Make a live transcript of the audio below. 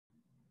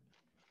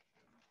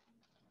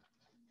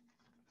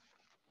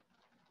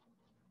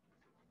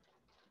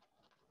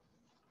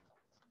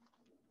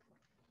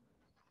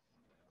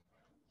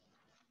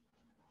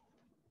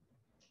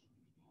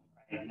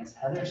Miss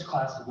Heather's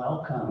class,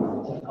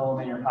 welcome to Poem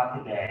in Your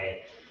Pocket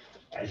Day.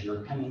 As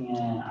you're coming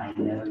in, I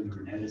know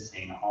you're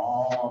noticing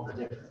all the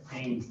different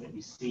things that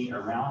you see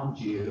around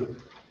you.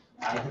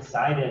 I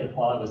decided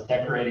while I was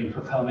decorating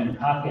for Poem in Your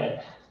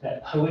Pocket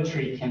that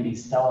poetry can be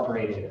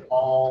celebrated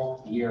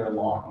all year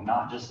long,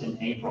 not just in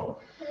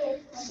April.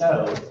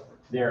 So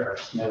there are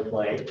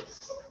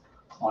snowflakes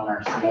on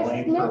our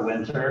ceiling for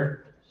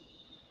winter.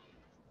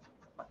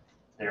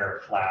 There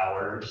are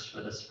flowers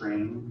for the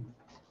spring.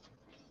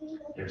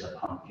 There's a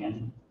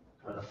pumpkin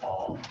for the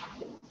fall.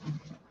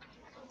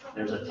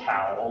 There's a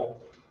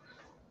towel,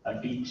 a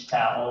beach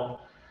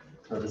towel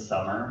for the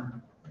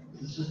summer.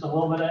 It's just a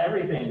little bit of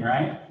everything,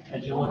 right?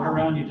 As you look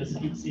around, you just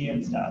keep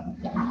seeing stuff.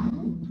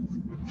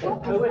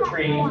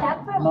 Poetry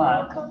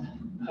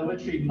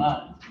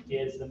month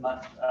is the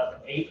month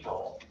of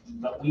April,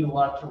 but we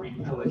love to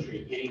read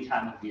poetry any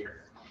time of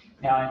year.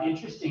 Now, an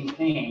interesting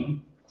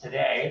thing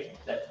today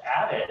that's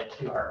added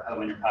to our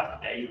Poem in Your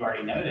Pocket Day, you've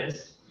already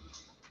noticed,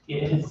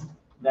 is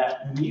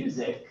that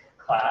music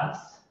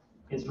class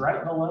is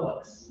right below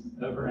us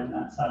over in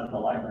that side of the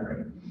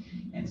library.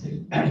 And so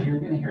you're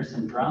going to hear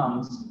some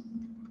drums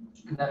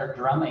that are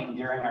drumming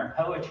during our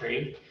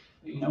poetry.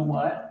 But you know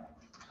what?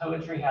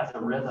 Poetry has a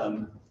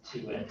rhythm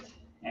to it.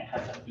 It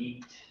has a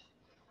beat.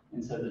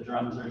 And so the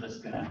drums are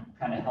just going to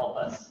kind of help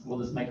us. We'll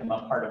just make them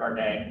a part of our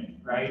day,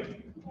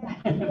 right?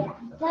 Yeah.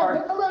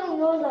 part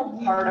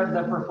of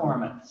the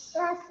performance.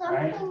 There are some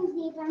right? things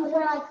even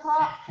where like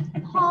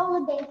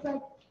holidays,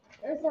 like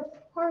there's a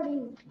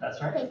party.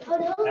 That's right. Okay, are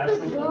those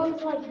Absolutely. the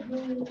drums like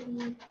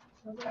the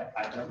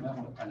I don't know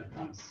what kind of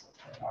drums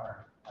they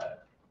are,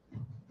 but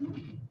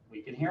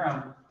we can hear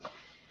them.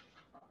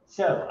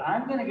 So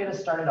I'm going to get us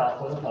started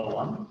off with a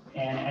poem,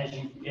 and as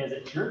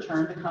it's your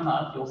turn to come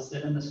up, you'll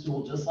sit in the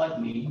stool just like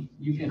me.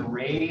 You can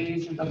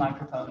raise the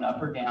microphone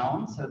up or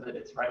down so that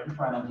it's right in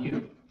front of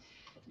you.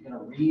 You're going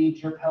to read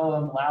your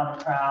poem loud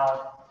and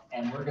proud,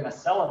 and we're going to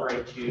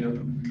celebrate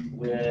you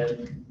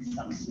with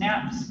some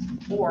snaps,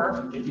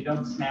 or if you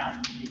don't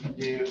snap, you can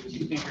do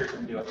 2 fingers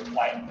and do a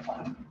quiet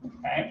clap,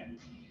 okay?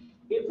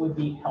 It would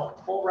be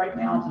helpful right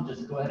now to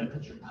just go ahead and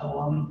put your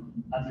poem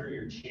under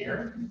your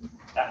chair.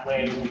 That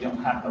way we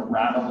don't have the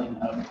rattling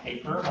of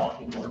paper while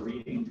people are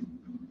reading.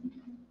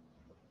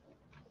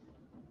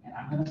 And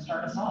I'm going to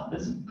start us off.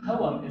 This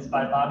poem is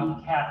by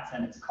Bobby Katz,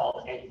 and it's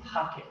called A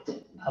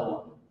Pocket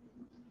Poem.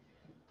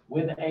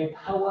 With a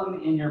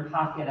poem in your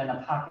pocket and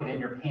a pocket in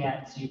your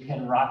pants, you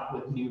can rock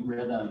with new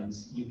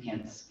rhythms, you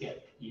can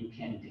skip, you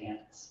can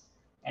dance.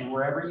 And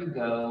wherever you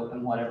go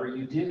and whatever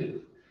you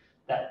do,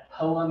 that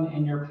poem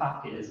in your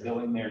pocket is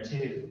going there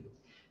too.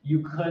 You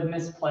could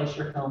misplace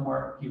your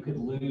homework, you could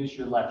lose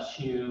your left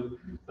shoe,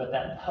 but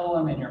that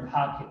poem in your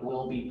pocket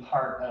will be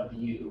part of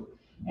you,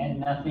 and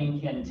nothing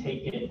can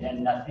take it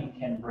and nothing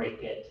can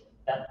break it.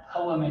 That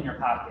poem in your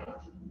pocket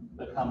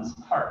becomes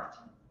part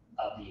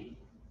of you.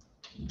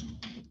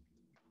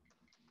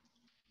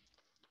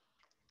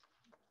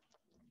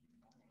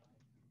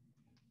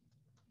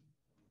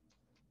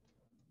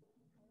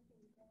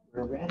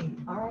 We're ready.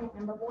 All right,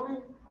 number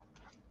 1.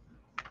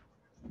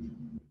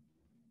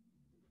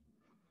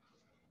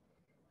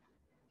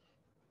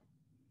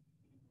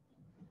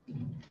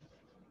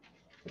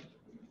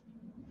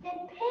 The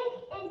pig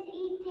is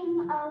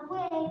eating a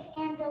wig,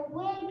 and the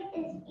wig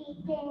is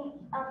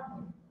eating a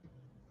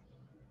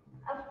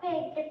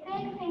fig. The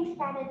fig thinks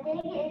that a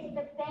dig is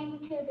the thing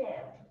to do.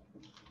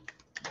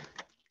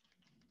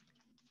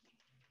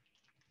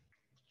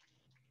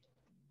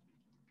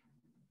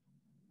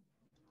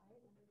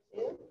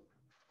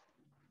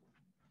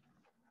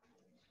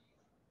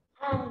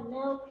 I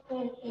know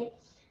when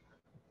it's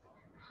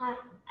hot.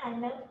 I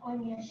know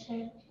when your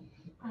shirt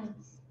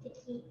is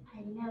sticky. I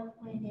know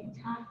when it's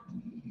hot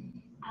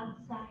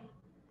outside.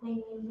 When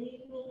you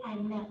leave me, I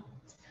know.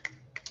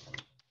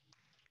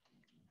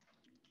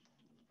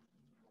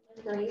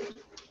 Number 3.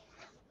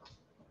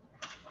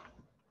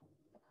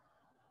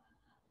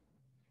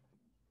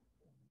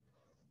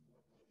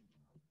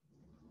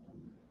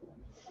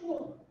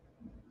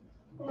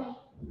 My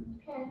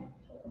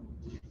pencil.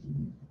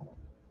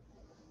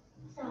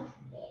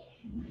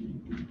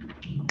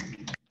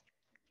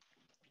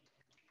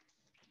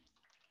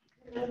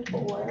 Number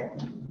 4.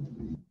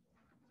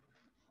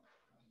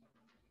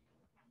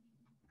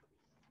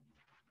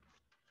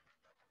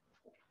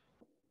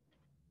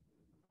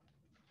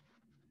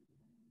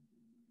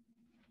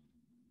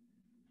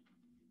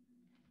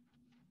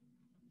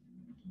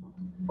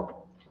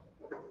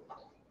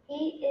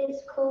 He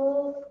is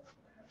cool,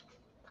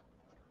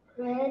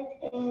 red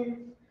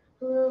and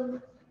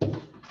blue.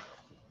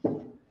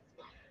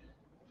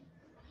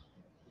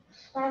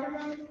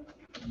 Spider-Man.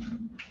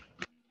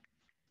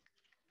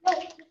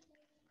 Wait.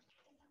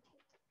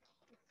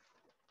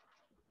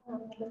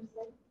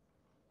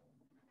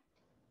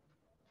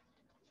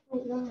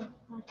 Wait, no.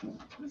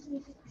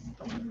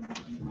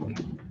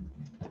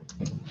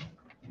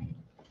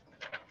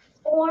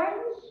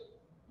 Orange,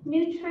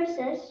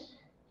 nutritious,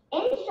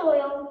 in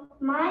soil,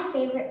 my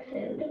favorite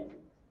food.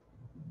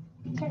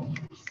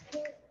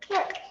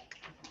 Carrots.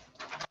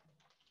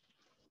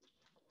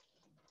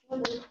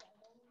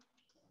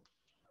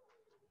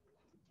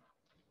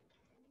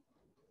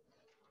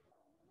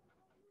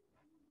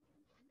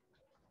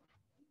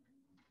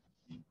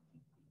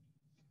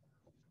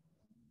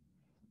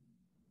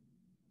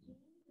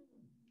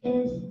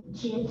 is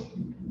juice.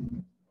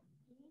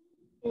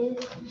 E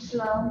is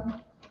slow.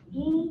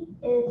 E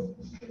is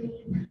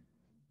sleep.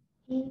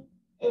 E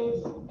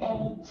is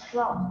a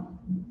sloth.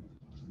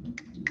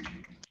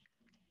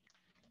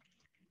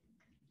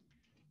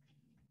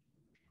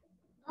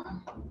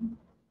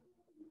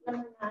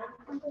 Number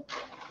 9.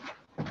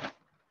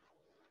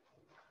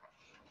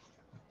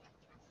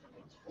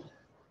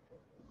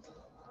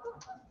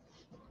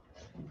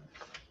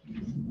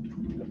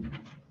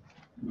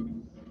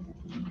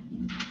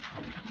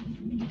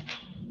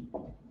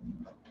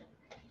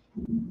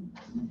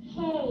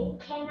 Hey,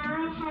 can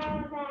I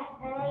have that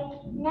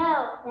egg? No,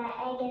 that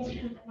egg is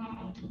from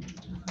an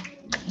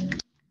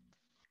egg.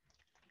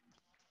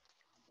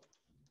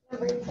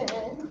 Number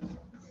 10.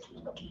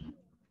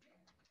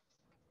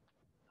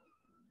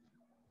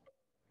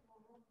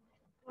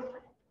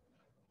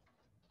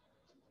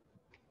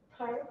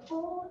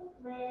 Purple,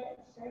 red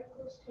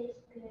circles taste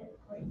good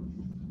for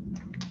you.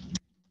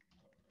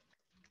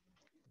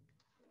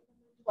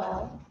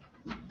 12.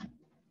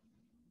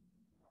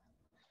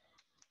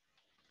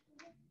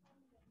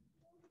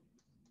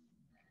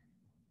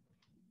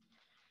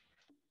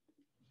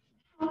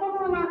 Evan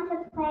went out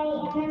to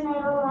play in the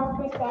middle of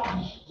the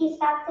day. He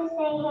stopped to say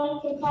hey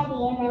to Teddy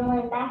and then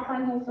went back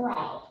on his way.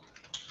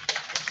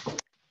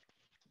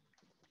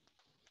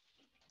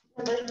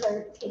 Number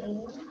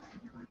 13.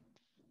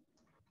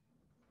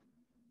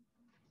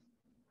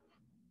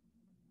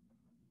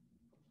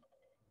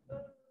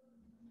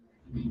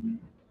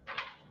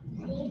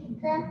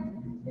 Pizza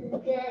is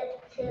good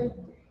to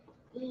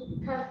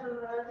eat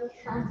pepperoni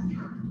sauce.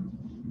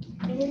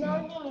 You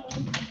know